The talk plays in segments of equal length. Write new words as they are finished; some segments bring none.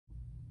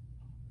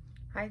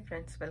Hi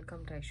friends,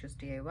 welcome to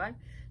Aishusdiy.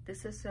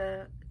 This is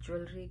a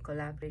jewelry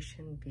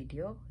collaboration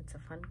video. It's a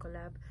fun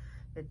collab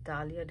with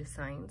Dahlia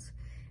Designs,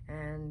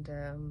 and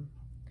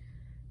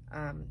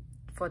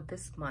for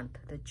this month,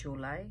 the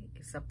July,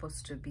 is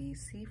supposed to be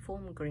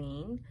seafoam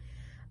green,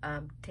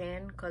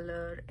 tan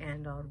color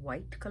and or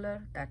white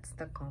color. That's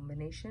the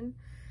combination,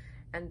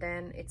 and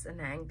then it's an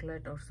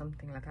anklet or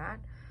something like that.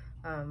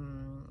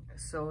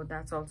 So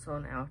that's also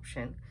an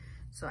option.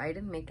 So I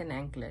didn't make an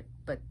anklet,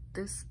 but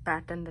this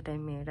pattern that I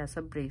made as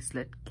a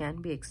bracelet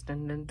can be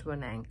extended to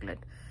an anklet,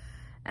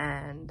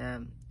 and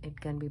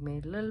it can be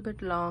made a little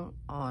bit long,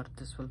 or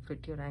this will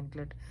fit your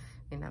anklet,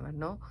 you never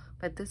know.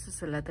 But this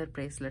is a leather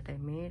bracelet I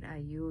made. I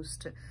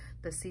used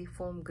the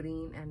seafoam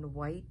green and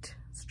white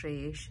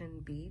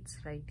striation beads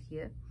right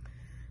here.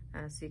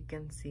 As you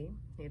can see,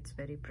 it's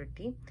very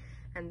pretty.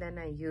 And then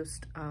I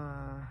used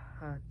a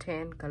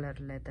tan color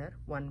leather,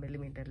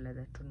 1mm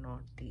leather, to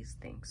knot these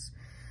things.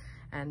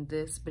 And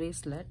this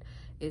bracelet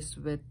is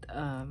with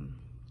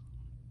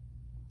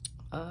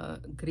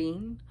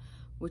green,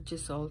 which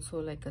is also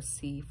like a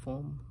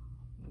seafoam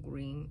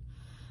green,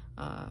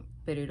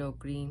 peridot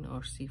green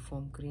or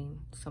seafoam green,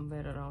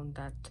 somewhere around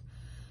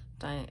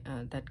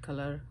that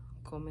color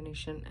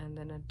combination, and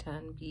then a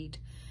tan bead,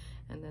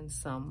 and then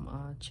some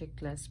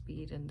checkless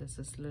bead, and this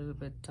is a little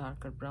bit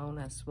darker brown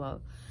as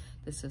well.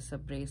 This is a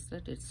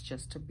bracelet. It's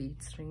just a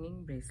bead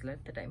stringing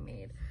bracelet that I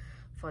made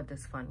for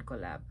this fun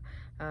collab.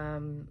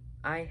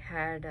 I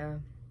had a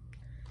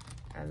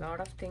lot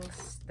of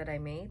things that I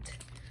made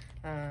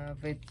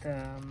with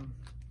the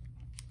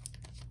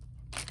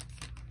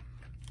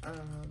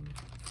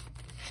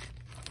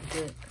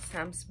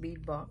Sam's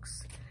Bead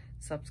Box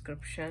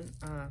subscription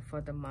for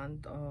the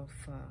month of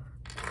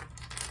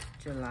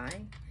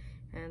July,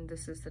 and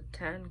this is the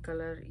tan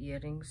color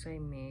earrings I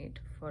made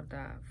for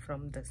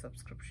from the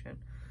subscription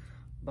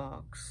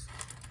box,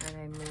 and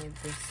I made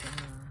this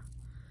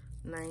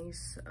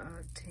nice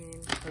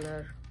tan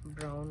color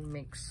brown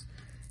mix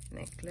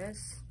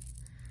necklace.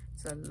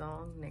 It's a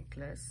long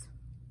necklace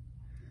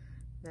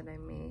that I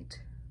made.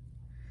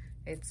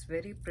 It's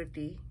very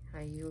pretty.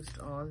 I used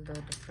all the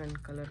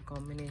different color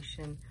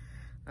combination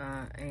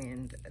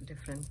and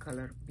different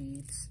color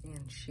beads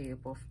and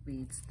shape of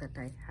beads that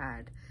I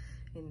had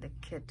in the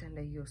kit, and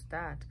I used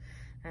that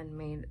and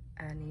made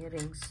an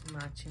earrings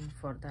matching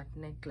for that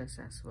necklace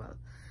as well,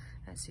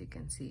 as you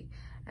can see.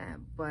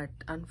 But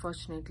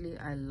unfortunately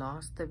I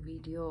lost the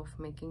video of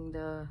making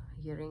the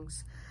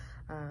earrings.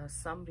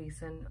 Some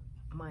reason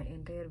my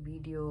entire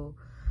video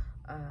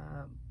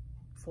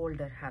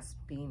folder has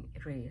been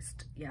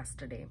erased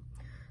yesterday,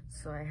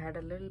 so I had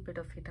a little bit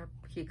of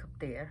hiccup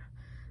there,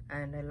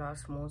 and I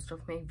lost most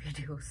of my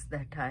videos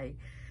that I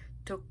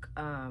took,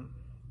 and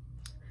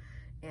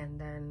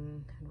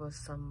then it was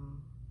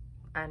some,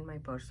 and my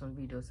personal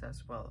videos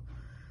as well.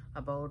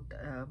 About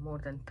more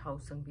than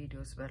 1,000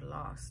 videos were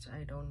lost.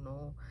 I don't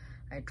know,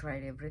 I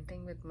tried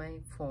everything with my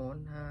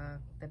phone,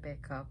 the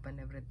backup and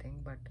everything,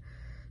 but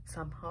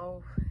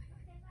somehow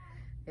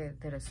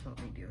there is no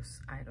videos.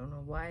 I don't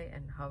know why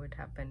and how it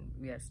happened.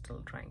 We are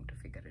still trying to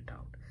figure it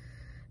out,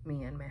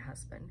 me and my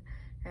husband.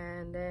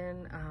 And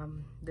then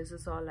this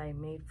is all I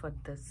made for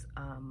this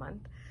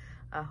month.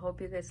 I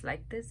hope you guys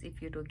like this.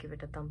 If you do, give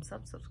it a thumbs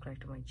up, subscribe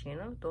to my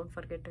channel. Don't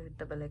forget to hit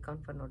the bell icon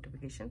for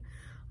notification.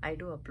 I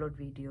do upload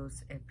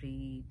videos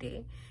every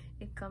day.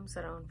 It comes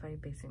around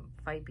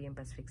 5 p.m.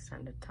 Pacific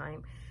Standard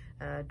Time.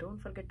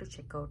 Don't forget to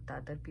check out the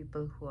other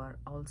people who are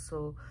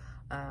also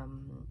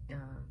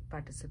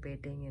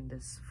participating in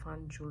this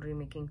fun jewelry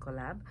making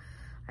collab.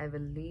 I will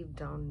leave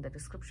down in the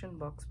description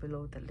box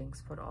below the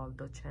links for all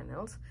the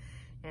channels.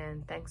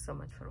 And thanks so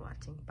much for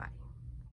watching. Bye.